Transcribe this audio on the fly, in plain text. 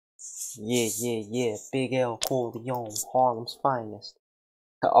Yeah. Big L Corleone, Harlem's finest.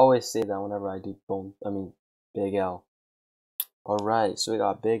 I always say that whenever I do Big L. Alright, so we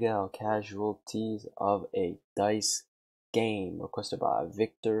got Big L Casualties of a Dice Game, requested by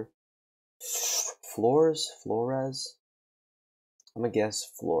Victor Flores? I'm gonna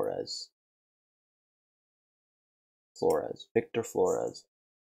guess Victor Flores.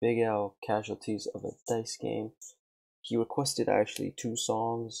 Big L Casualties of a Dice Game. He requested actually two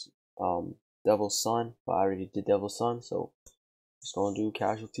songs, Devil's Son, but I already did Devil's Son, so just gonna do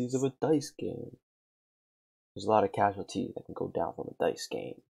Casualties of a Dice Game. There's a lot of casualties that can go down from a dice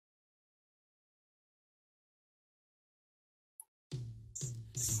game.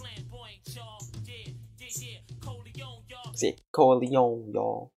 Say Corleone,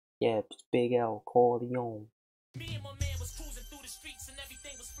 y'all. Yeah, it's Big L Corleone. Me and my man was cruising through the streets and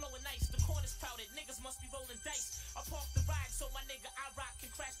everything was flowing nice. The corners crowded, niggas must be rolling dice. I parked the ride so my nigga I rock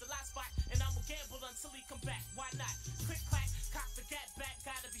can crash the lot spot, and I'ma gamble until he come back. Why not? Click clack, cock the gat back,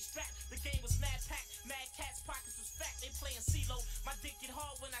 gotta be strapped. The game was mad packed, mad cats pockets was fat. They playing CeeLo, my dick get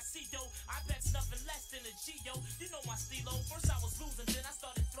hard when I see dough. I bet's nothing less than a G-Yo. You know my stilo. First I was losing, then I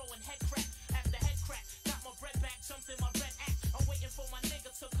started throwing head crack. After head crack, got my bread back, jumped in my red act. I'm waiting for my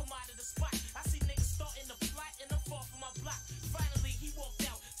nigga to come out of the spot. I see niggas starting to plot and I'm far from my block. Finally he walked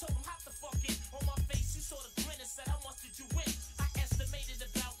out, told him hop the fuck in. On my face he saw the grin and said, how much did you win? I estimated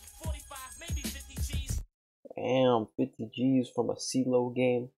about 45, maybe 50 G's. Damn, 50 G's from a CeeLo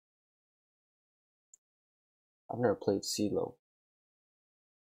game. I've never played CeeLo,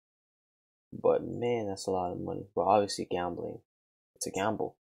 but man, that's a lot of money. But obviously gambling, it's a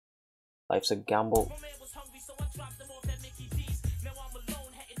gamble. Life's a gamble. My man was hungry, so I dropped him off at Mickey D's. Now I'm alone,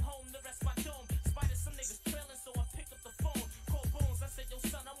 heading home to rest my dome. Spotted some niggas trailing, so I picked up the phone. Called Bones, I said, yo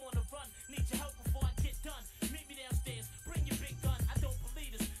son, I'm on the run. Need your help before I get done. Meet me downstairs, bring your big gun. I don't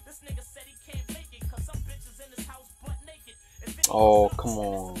believe this. This nigga said he can't make it, cause some bitches in his house butt naked. Oh, come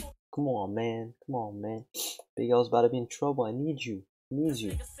on. Come on, man. Come on, man. Big L's about to be in trouble. I need you. He needs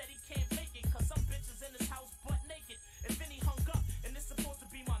you.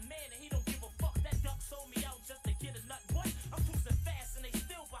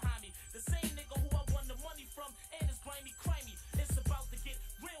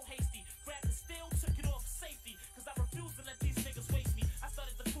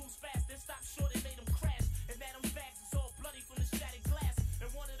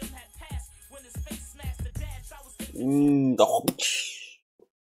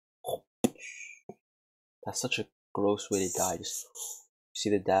 That's such a gross way to die. Just see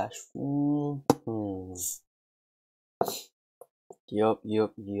the dash. Yup.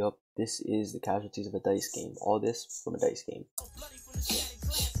 This is the Casualties of a Dice Game. All this from a dice game.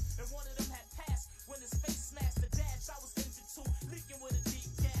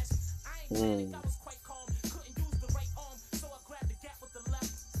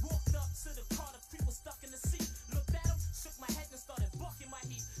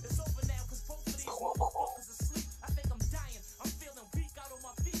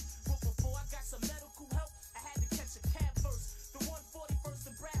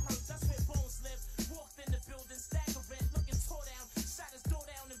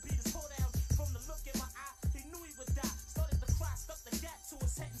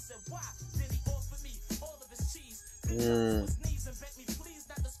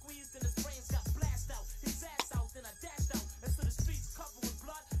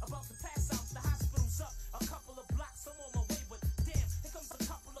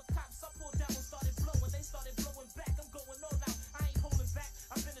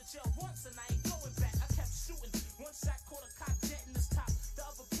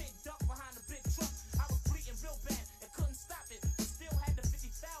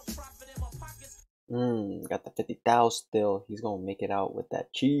 Got the 50,000 still. He's gonna make it out with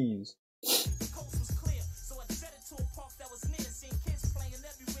that cheese.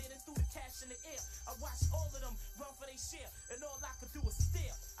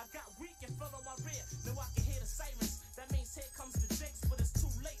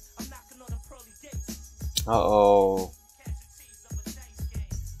 Uh-oh.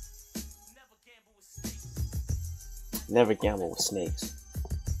 Never gamble with snakes.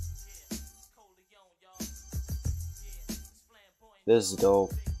 This is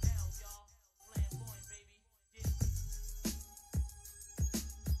dope.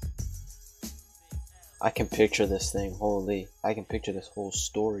 I can picture this thing. Holy. I can picture this whole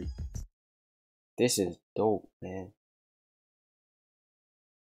story. This is dope, man.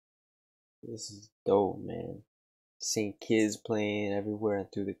 This is dope, man. Seeing kids playing everywhere and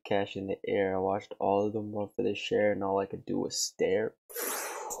threw the cash in the air. I watched all of them run for their share and all I could do was stare.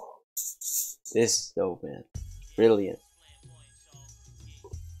 This is dope, man. Brilliant.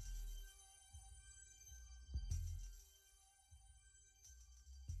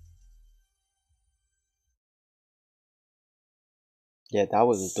 Yeah, that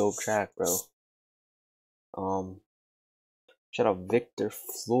was a dope track, bro. Um, Shout out Victor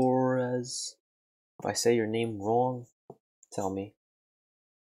Flores. If I say your name wrong, tell me.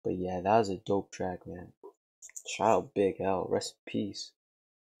 But yeah, that was a dope track, man. Shout out Big L. Rest in peace.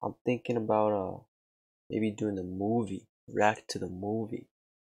 I'm thinking about maybe doing the movie, react to the movie.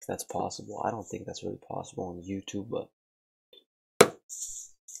 If that's possible. I don't think that's really possible on YouTube, but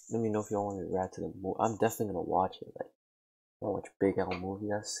let me know if y'all want to react to the movie. I'm definitely gonna watch it. Like, I want to watch Big L movie.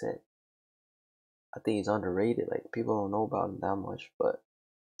 That's sick. I think he's underrated. Like, people don't know about him that much, but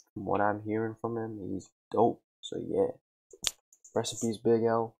from what I'm hearing from him, he's dope. So yeah, rest in peace, Big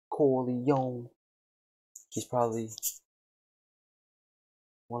L. Corleone. He's probably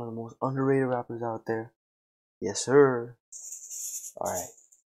one of the most underrated rappers out there. Yes, sir. Alright.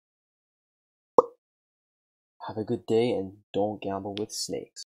 Have a good day and don't gamble with snakes.